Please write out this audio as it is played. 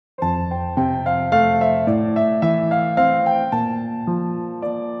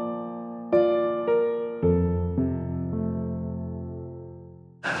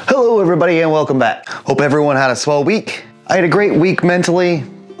everybody and welcome back. Hope everyone had a swell week. I had a great week mentally,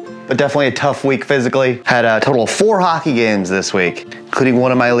 but definitely a tough week physically. Had a total of 4 hockey games this week, including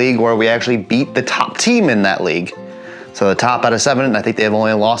one in my league where we actually beat the top team in that league. So the top out of 7, and I think they've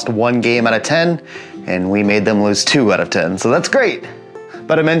only lost 1 game out of 10, and we made them lose 2 out of 10. So that's great.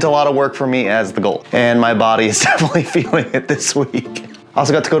 But it meant a lot of work for me as the goal. And my body is definitely feeling it this week. I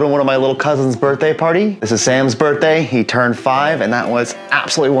also got to go to one of my little cousin's birthday party. This is Sam's birthday. He turned 5, and that was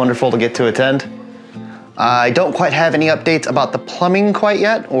absolutely wonderful to get to attend. I don't quite have any updates about the plumbing quite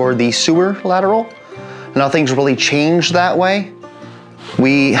yet, or the sewer lateral. Nothing's really changed that way.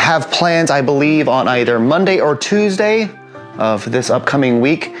 We have plans, I believe, on either Monday or Tuesday of this upcoming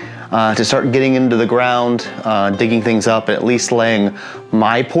week to start getting into the ground, digging things up, and at least laying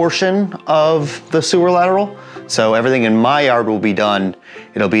my portion of the sewer lateral. So everything in my yard will be done.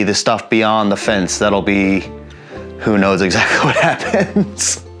 It'll be the stuff beyond the fence. That'll be, who knows exactly what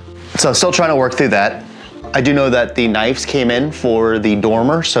happens. So still trying to work through that. I do know that the knives came in for the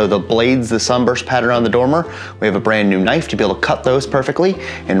dormer. So the blades, the sunburst pattern on the dormer, we have a brand new knife to be able to cut those perfectly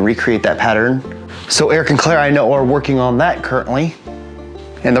and recreate that pattern. So Eric and Claire, I know, are working on that currently.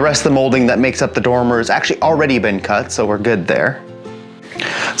 And the rest of the molding that makes up the dormer has actually already been cut, so we're good there.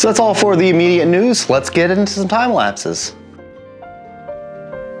 So that's all for the immediate news. Let's get into some time lapses.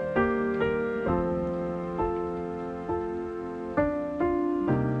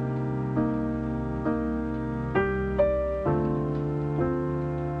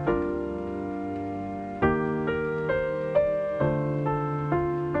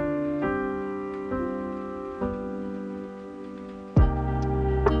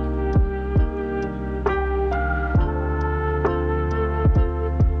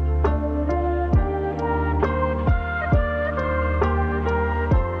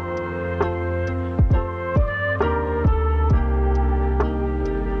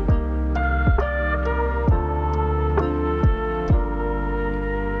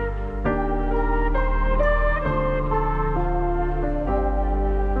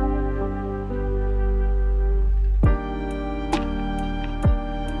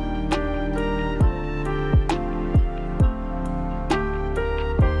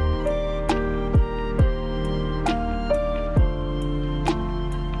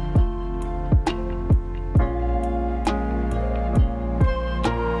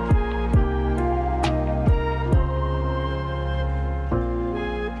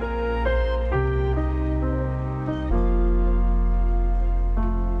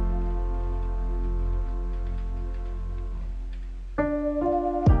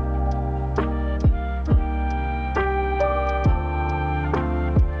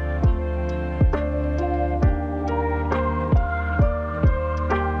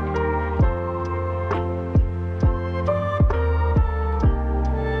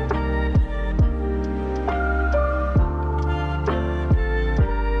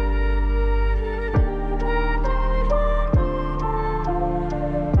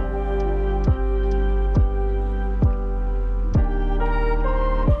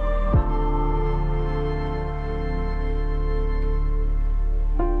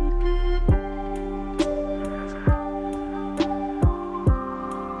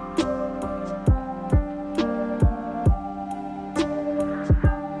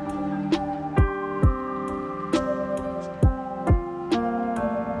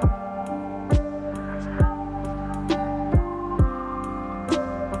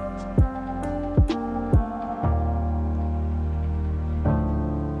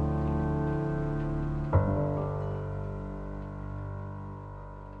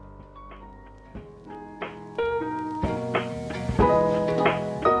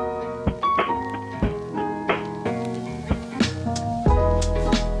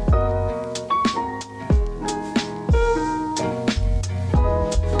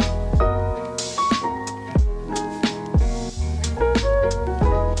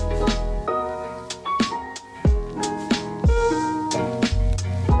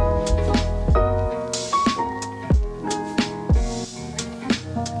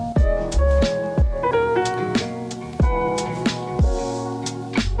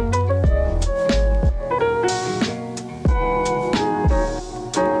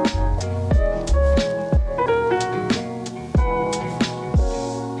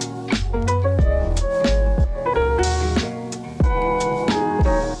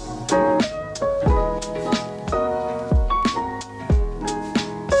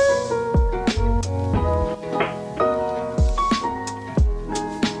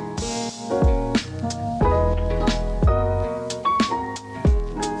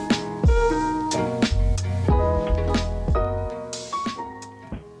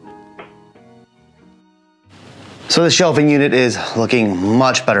 So the shelving unit is looking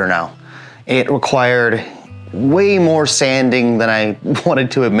much better now. It required way more sanding than I wanted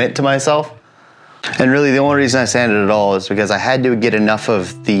to admit to myself. And really the only reason I sanded it all is because I had to get enough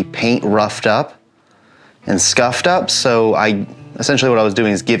of the paint roughed up and scuffed up. So essentially what I was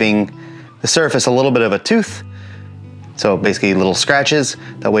doing is giving the surface a little bit of a tooth. So basically little scratches,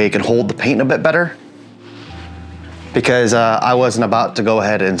 that way it can hold the paint a bit better. Because I wasn't about to go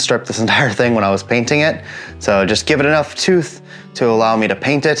ahead and strip this entire thing when I was painting it. So just give it enough tooth to allow me to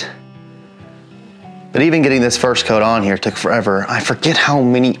paint it. But even getting this first coat on here took forever. I forget how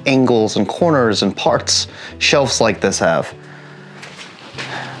many angles and corners and parts shelves like this have.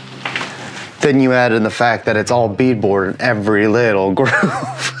 Then you add in the fact that it's all beadboard in every little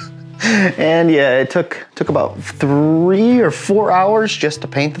groove. And yeah, it took about 3 or 4 hours just to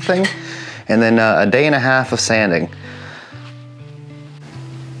paint the thing. And then a day and a half of sanding.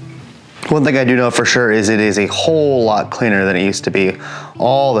 One thing I do know for sure is it is a whole lot cleaner than it used to be.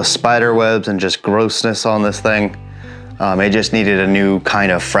 All the spider webs and just grossness on this thing, it just needed a new kind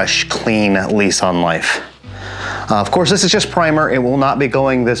of fresh, clean lease on life. Of course, this is just primer. It will not be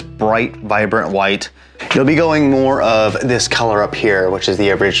going this bright, vibrant white. It'll be going more of this color up here, which is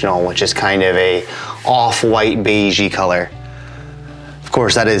the original, which is kind of a off-white beigey color. Of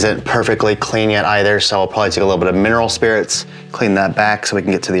course, that isn't perfectly clean yet either, so I'll probably take a little bit of mineral spirits, clean that back so we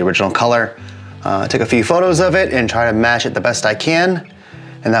can get to the original color. Take a few photos of it and try to match it the best I can,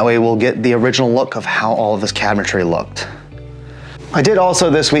 and that way we'll get the original look of how all of this cabinetry looked. I did also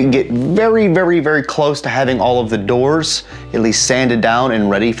this week get very, very, very close to having all of the doors at least sanded down and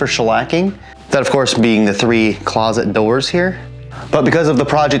ready for shellacking. That, of course, being the 3 closet doors here. But because of the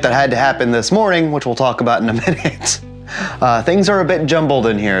project that had to happen this morning, which we'll talk about in a minute, things are a bit jumbled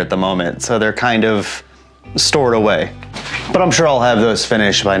in here at the moment, so they're kind of stored away. But I'm sure I'll have those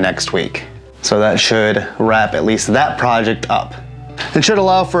finished by next week. So that should wrap at least that project up. It should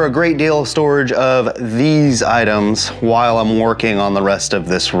allow for a great deal of storage of these items while I'm working on the rest of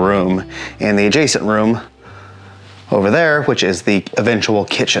this room and the adjacent room over there, which is the eventual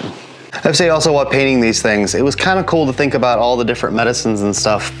kitchen. I have to say also while painting these things, it was kind of cool to think about all the different medicines and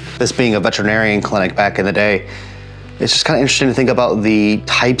stuff. This being a veterinarian clinic back in the day, it's just kind of interesting to think about the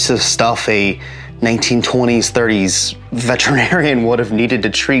types of stuff a 1920s, 30s veterinarian would have needed to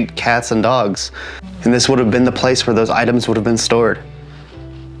treat cats and dogs. And this would have been the place where those items would have been stored.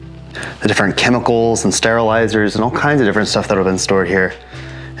 The different chemicals and sterilizers and all kinds of different stuff that would have been stored here.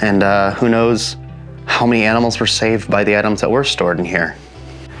 And who knows how many animals were saved by the items that were stored in here.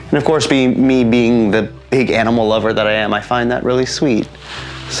 And of course, me being the big animal lover that I am, I find that really sweet.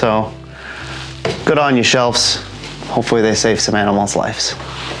 So, good on you, shelves. Hopefully they save some animals' lives.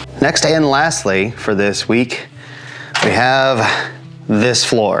 Next and lastly for this week, we have this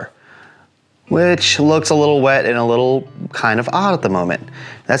floor, which looks a little wet and a little kind of odd at the moment.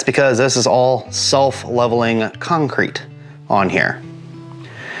 That's because this is all self-leveling concrete on here.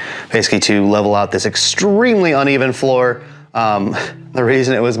 Basically to level out this extremely uneven floor. The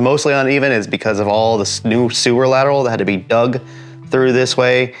reason it was mostly uneven is because of all this new sewer lateral that had to be dug through this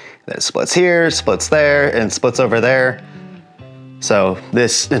way. That splits here, splits there, and splits over there. So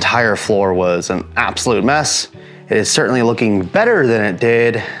this entire floor was an absolute mess. It is certainly looking better than it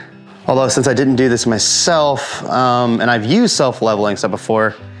did. Although since I didn't do this myself, and I've used self-leveling stuff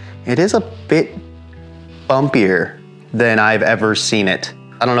before, it is a bit bumpier than I've ever seen it.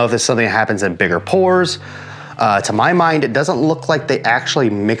 I don't know if this is something that happens in bigger pours. To my mind, it doesn't look like they actually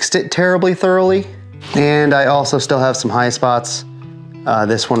mixed it terribly thoroughly. And I also still have some high spots.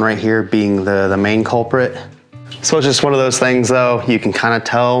 This one right here being the main culprit. So it's just one of those things though, you can kind of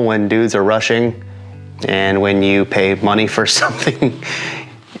tell when dudes are rushing and when you pay money for something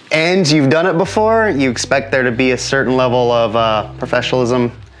and you've done it before, you expect there to be a certain level of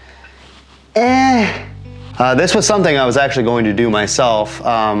professionalism. This was something I was actually going to do myself,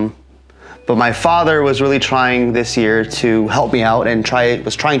 but my father was really trying this year to help me out and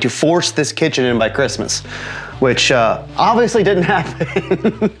was trying to force this kitchen in by Christmas, which obviously didn't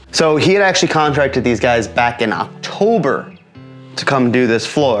happen. So he had actually contracted these guys back in October to come do this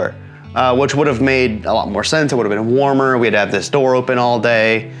floor, which would have made a lot more sense. It would have been warmer. We'd have this door open all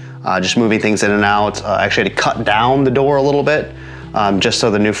day, just moving things in and out. Actually had to cut down the door a little bit, just so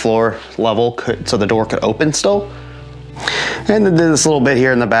the new floor level so the door could open still. And then this little bit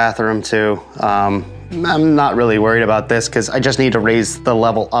here in the bathroom too. I'm not really worried about this because I just need to raise the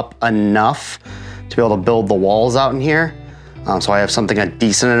level up enough to be able to build the walls out in here. So I have something a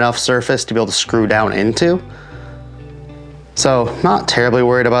decent enough surface to be able to screw down into. So not terribly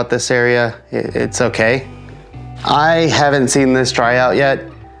worried about this area. It's okay. I haven't seen this dry out yet.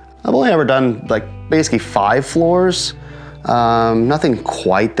 I've only ever done like basically 5 floors. Nothing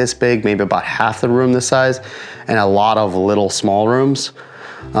quite this big, maybe about half the room this size, and a lot of little small rooms.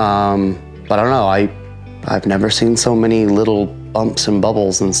 But I don't know, I've never seen so many little bumps and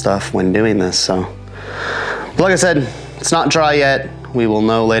bubbles and stuff when doing this, so. But like I said, it's not dry yet. We will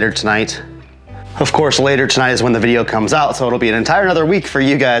know later tonight. Of course, later tonight is when the video comes out, so it'll be an entire another week for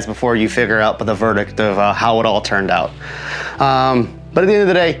you guys before you figure out the verdict of how it all turned out. But at the end of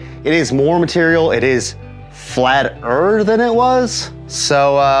the day, it is more material. It is flatter than it was.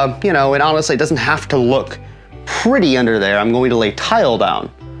 So, you know, and honestly, it doesn't have to look pretty under there. I'm going to lay tile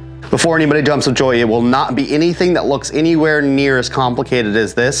down. Before anybody jumps with joy, it will not be anything that looks anywhere near as complicated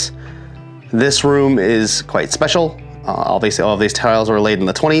as this. This room is quite special. Obviously, all of these tiles were laid in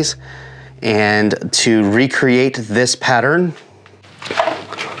the 20s. And to recreate this pattern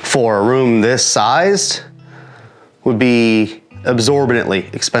for a room this sized would be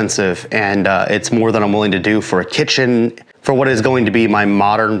absorbently expensive, and it's more than I'm willing to do for a kitchen, for what is going to be my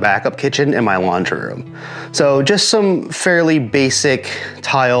modern backup kitchen and my laundry room. So just some fairly basic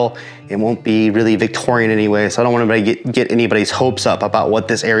tile. It won't be really Victorian anyway, so I don't want anybody get anybody's hopes up about what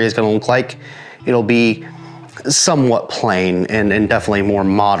this area is gonna look like. It'll be somewhat plain and definitely more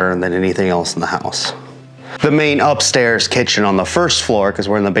modern than anything else in the house. The main upstairs kitchen on the first floor, because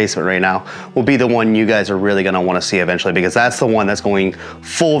we're in the basement right now, will be the one you guys are really gonna wanna see eventually, because that's the one that's going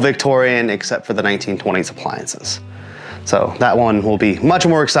full Victorian except for the 1920s appliances. So that one will be much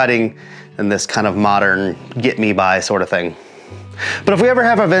more exciting than this kind of modern get me by sort of thing. But if we ever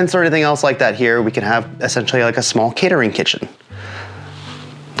have events or anything else like that here, we can have essentially like a small catering kitchen.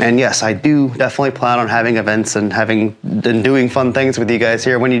 And yes, I do definitely plan on having events and doing fun things with you guys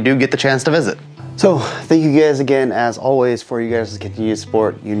here when you do get the chance to visit. So thank you guys again, as always, for you guys' continued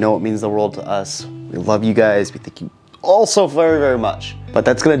support. You know it means the world to us. We love you guys. We thank you all so very, very much. But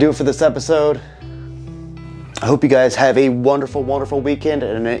that's gonna do it for this episode. I hope you guys have a wonderful, wonderful weekend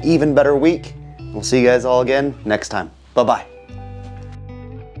and an even better week. We'll see you guys all again next time. Bye-bye.